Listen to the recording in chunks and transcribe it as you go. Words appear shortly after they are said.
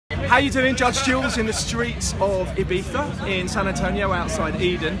How you doing? Judge Jules in the streets of Ibiza in San Antonio outside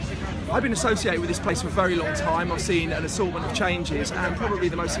Eden. I've been associated with this place for a very long time. I've seen an assortment of changes, and probably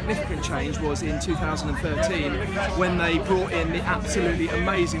the most significant change was in 2013 when they brought in the absolutely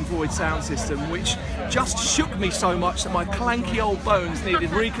amazing Void sound system, which just shook me so much that my clanky old bones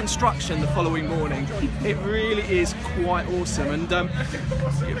needed reconstruction the following morning. It really is quite awesome, and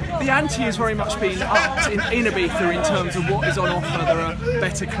the ante has very much been upped in Ibiza in terms of what is on offer. There are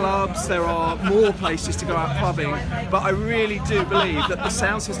better clubs, there are more places to go out clubbing, but I really do believe that the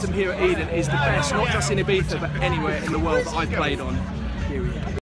sound system here at Eden is the best, not just in Ibiza but anywhere in the world that I've played on.